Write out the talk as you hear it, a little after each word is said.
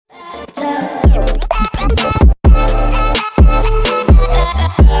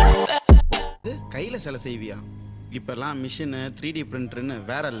செய்வியா? இப்போல்லாம் machine 3D பிரிண்டர்னு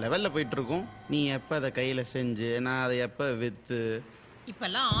வேறு லெவலில் போயிட்டுருக்கும். நீ எப்போ அதை கையில் செஞ்சு நான் அதை எப்போ விற்று.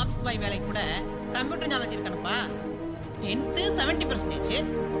 இப்போல்லாம் ஆஃபீஸ் பாய் வேலைக்கு கூட கம்ப்யூட்டர் நாலேஜ் இருக்கணும்ப்பா. 10th 70%,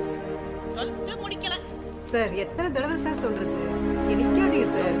 12th முடிக்கல. சார் எத்தனை தடவை சார் சொல்றது? நிக்காதீங்க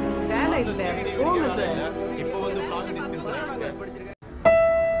சார், வேலை இல்லை, போங்க சார். இப்போ வந்து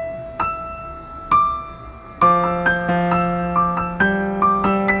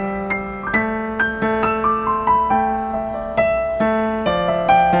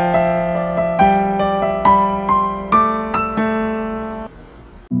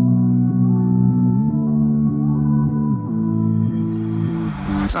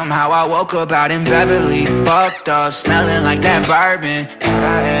Somehow I woke up out in Beverly, fucked up, smelling like that bourbon, and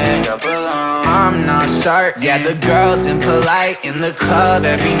I end up alone. I'm not certain. Yeah, the girls impolite in the club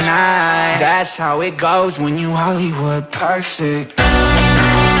every night. That's how it goes when you Hollywood perfect.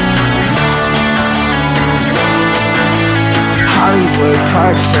 Hollywood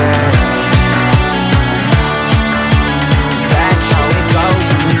perfect. That's how it goes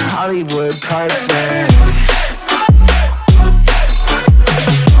when you Hollywood perfect.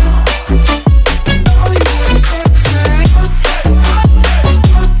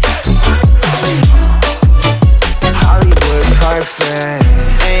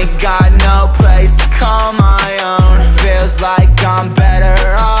 Ain't got no place to call my own. Feels like I'm better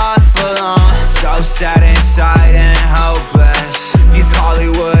off alone. So sad inside and hopeless. These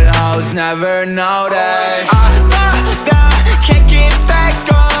Hollywood hoes never notice. Can't get back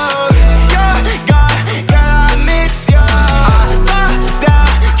on. You're gone, girl, I miss you.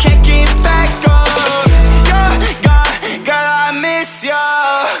 Can't get back on. You're gone, girl, I miss you.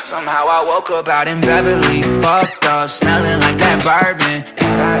 Somehow I woke up out in Beverly, fucked up, smelling like that bourbon,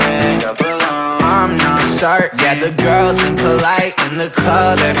 and I end up alone. I'm not certain. Yeah, the girls impolite in the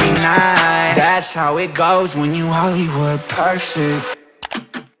club every night. That's how it goes when you Hollywood perfect.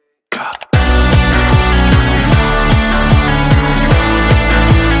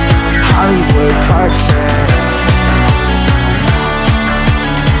 Hollywood perfect.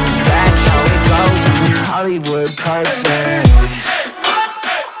 That's how it goes when you Hollywood perfect.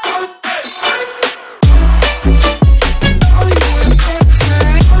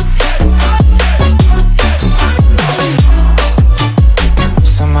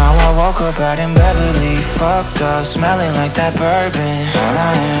 Woke up out in Beverly, fucked up, smelling like that bourbon, and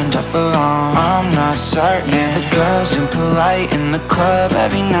I end up alone. I'm not certain. Yeah, the girls impolite in the club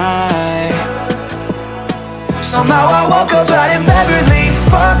every night. Somehow I woke up out in Beverly,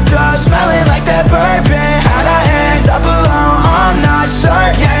 fucked up, smelling like that bourbon, and I end up alone. I'm not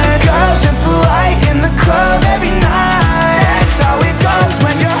certain. Yeah, the girls impolite in the club every night. That's how it goes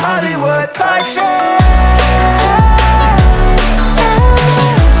when you're Hollywood perfect.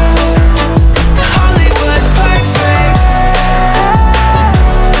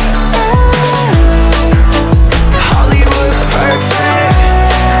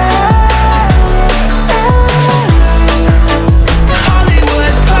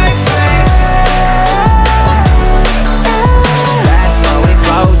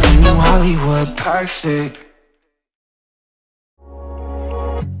 Perfect.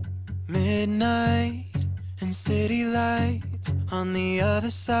 Midnight and city lights on the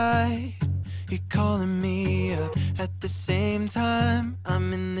other side. You're calling me up at the same time. I'm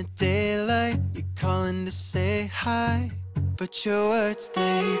in the daylight. You're calling to say hi, but your words,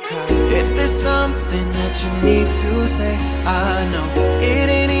 they cry. If there's something that you need to say, I know it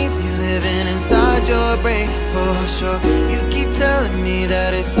ain't easy living inside your brain, for sure. You keep telling me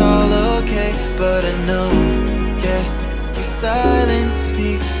that it's all okay, but I know, yeah, your silence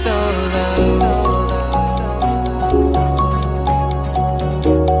speaks so loud.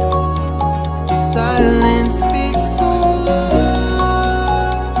 Your silence speaks so loud,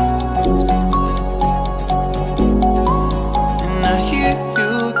 and I hear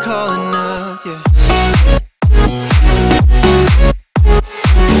you calling up, yeah.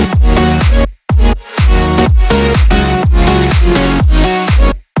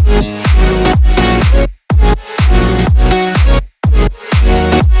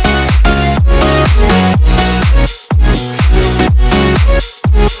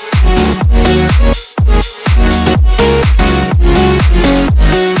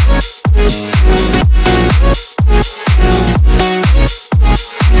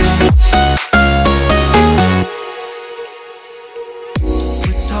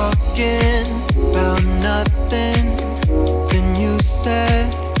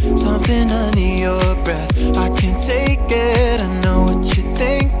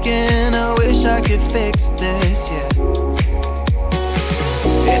 Fix this, yeah.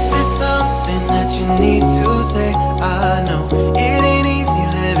 If there's something that you need say I know it ain't easy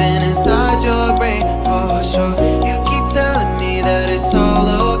living inside your brain for sure. You keep telling me that it's all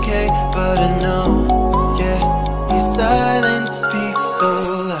okay, but I know, yeah, your silence speaks so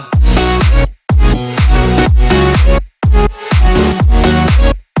loud.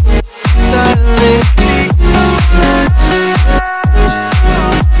 Silence speaks so loud.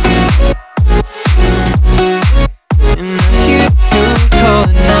 And I hear you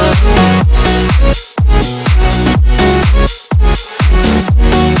calling out.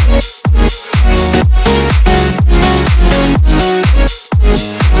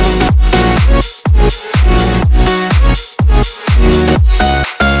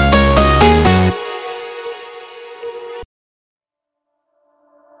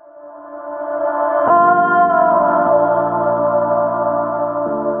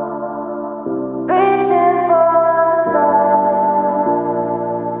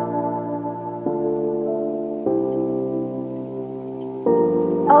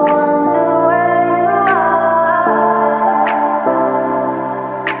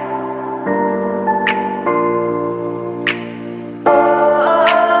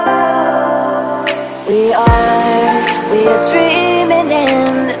 We are dreaming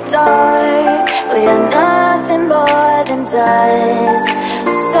in the dark. We are nothing more than dust.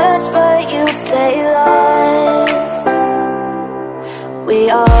 Search but you stay lost. We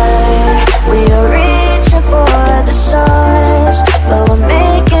are reaching for the stars, but we're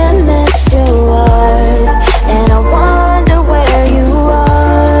making this too hard. And I wonder where you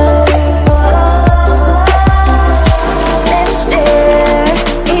are,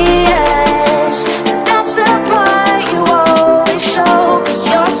 mysterious. That's the part you always show, 'cause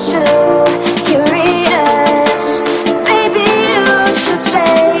you're too curious. Maybe you should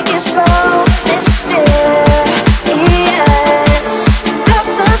take it slow, mysterious.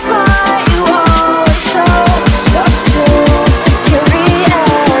 That's the part you always show, 'cause you're too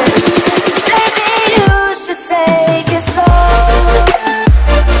curious. Maybe you should take it slow.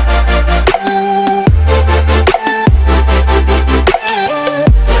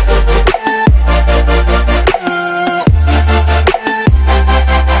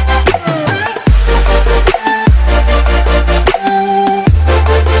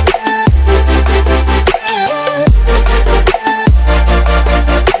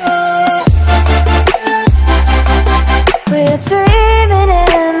 We're dreaming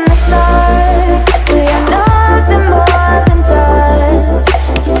in the dark. We are nothing more than dust.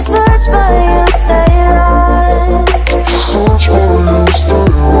 You search but you stay lost.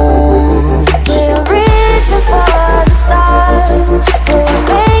 We are reaching for the stars, but we're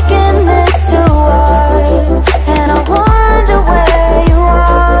making this too hard. And I wonder where you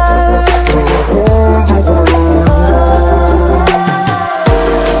are,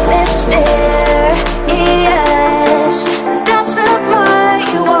 mysterious. That's the part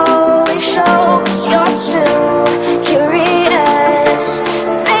you always show, 'cause you're too curious.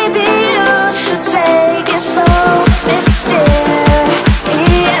 Maybe you should take it slow, mysterious.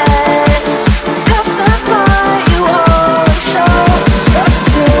 That's the part you always show, 'cause you're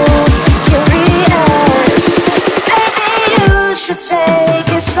too curious. Maybe you should take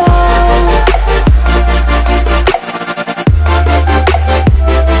it slow.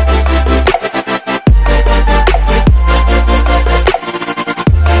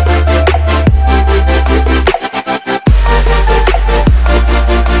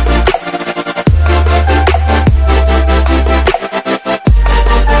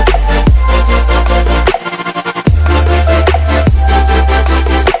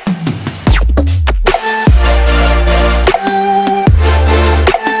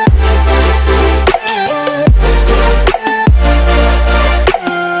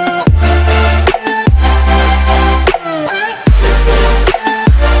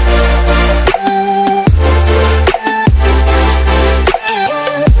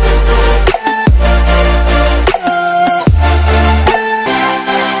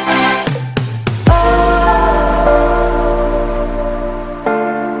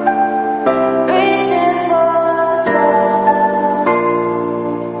 Reaching for stars.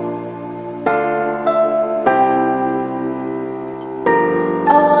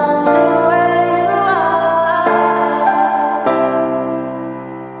 I wonder where you are.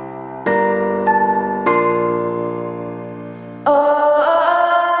 Oh.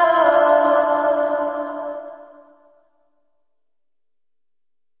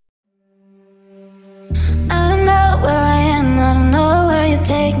 I don't know where I am, I don't know where you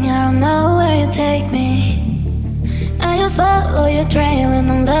take me, I don't know where you take me. I just follow your trail and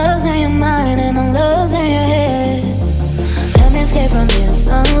I'm losing your mind and I'm losing your head. Let me escape from this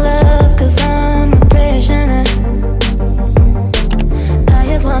unlove, 'cause I'm a prisoner.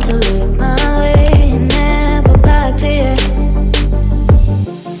 want to look my way and never back to you.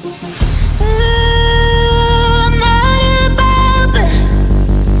 I'm not above it.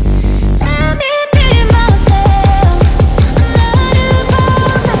 Let me be myself. I'm not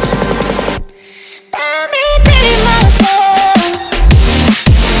above it. Let me be myself.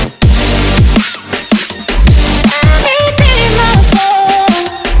 Let me be myself.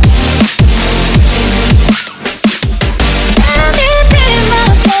 Let me be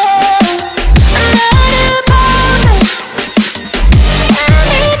myself. I'm not above it. Let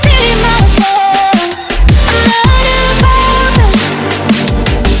me be myself. I'm not above it.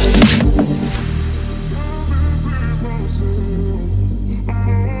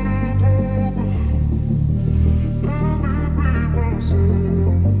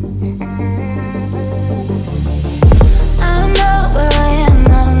 I don't know where I am,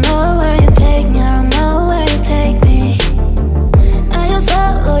 I don't know where you take me, I don't know where you take me. I just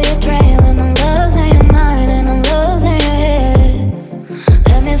follow your trail and I'm losing your mind and I'm losing your head.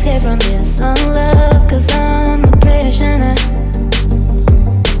 Let me escape from this unlove, cause I'm a prisoner.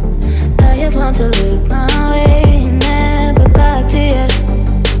 I just want to look my way and never back to you.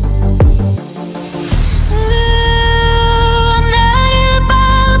 I'm not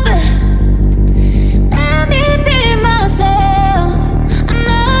above it. Let me be myself. I'm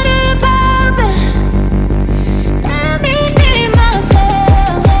not above it. Let me be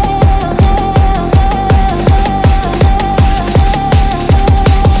myself.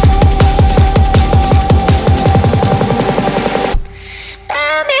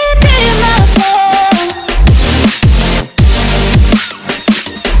 Let me be myself.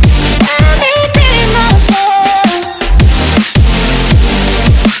 Let me be myself.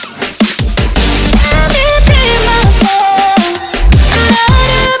 Let me be myself. I'm not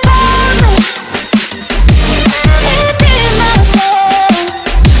above it. Let me be myself.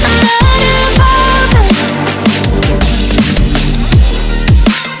 I'm not above it.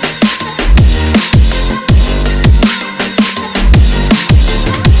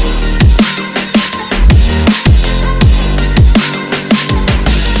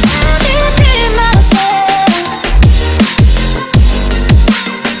 Let me be myself.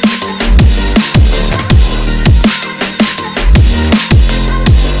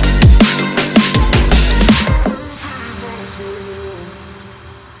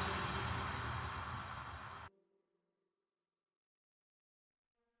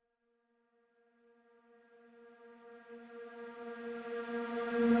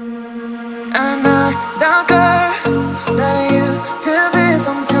 I'm not the girl that I used to be.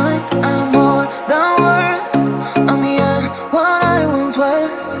 Sometime I'm more than words. I'm beyond what I once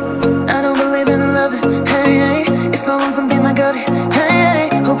was. I don't believe in love. Hey, hey. If I want something, I got it. Hey, hey.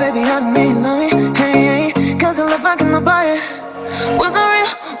 Oh, baby, I don't need love me. Hey, hey. Cause I love I cannot buy it. Wasn't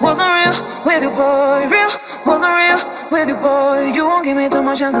real with you, boy. Real, wasn't real with you, boy. You won't give me too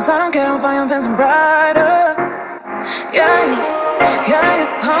much chances. I don't care, I'm fine, I'm fancy brighter. Yeah,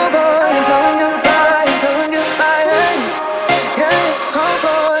 yeah, oh boy, I'm telling goodbye, I'm telling goodbye, yeah, yeah, oh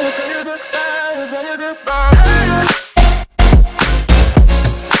boy, I'm telling goodbye, I'm telling goodbye.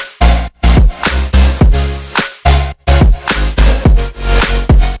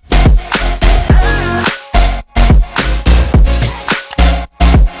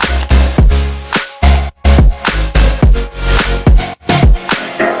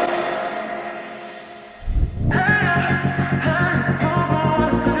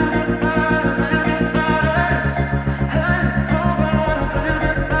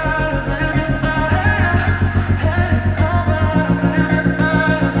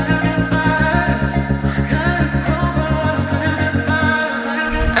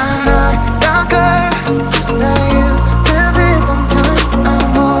 I'm not the girl that I used to be. Sometimes I'm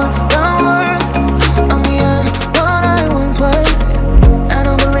more than words. I'm beyond what I once was. I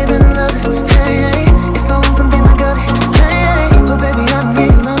don't believe in love. Hey, hey. If I want something, I got it. Hey, hey. Oh, baby, I don't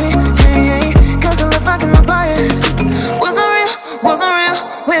need love me. Hey, hey. Cause I love I cannot buy it. Wasn't real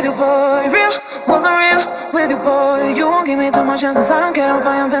with you, boy. Real, wasn't real with you, boy. You won't give me too much chances. I don't care, I'm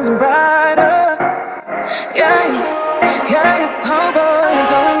fine, I'm fancy brighter. Yeah, yeah, oh boy, I'm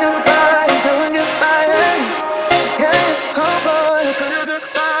telling goodbye, I'm telling goodbye, yeah, yeah, oh boy, I'm telling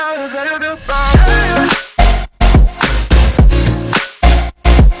goodbye, I'm telling goodbye.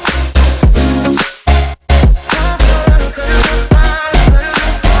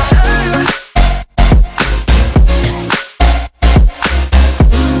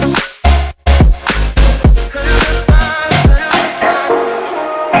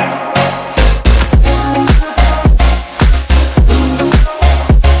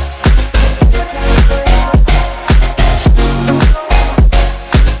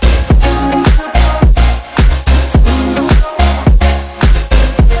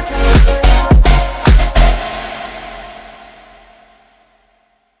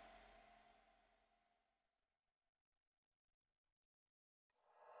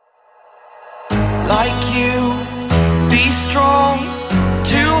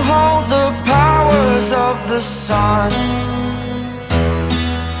 the sun.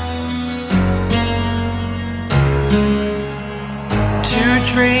 To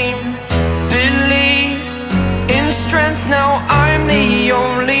dream, believe in strength. Now I'm the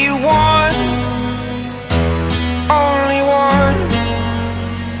only one, only one.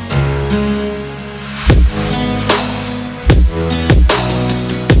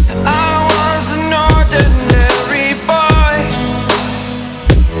 I was an ordinary boy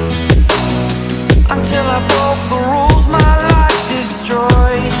until I broke the rules. My life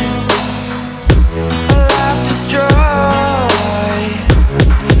destroyed, a life destroyed.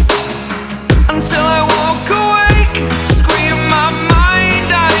 Until I woke awake, scream my mind,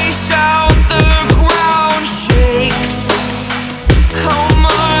 I shout, the ground shakes. How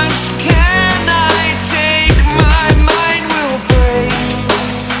much can I take? My mind will break.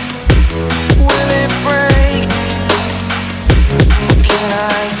 Will it break? What can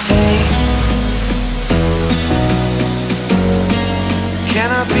I take? Can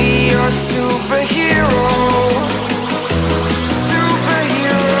I be your superhero?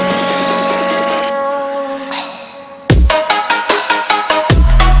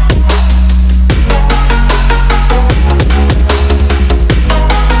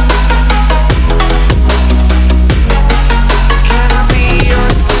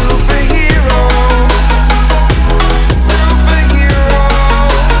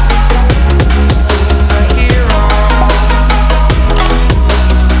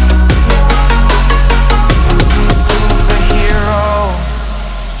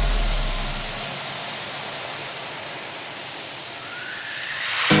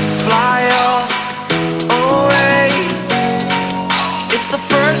 Fly away. It's the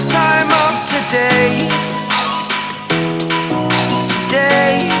first time of today.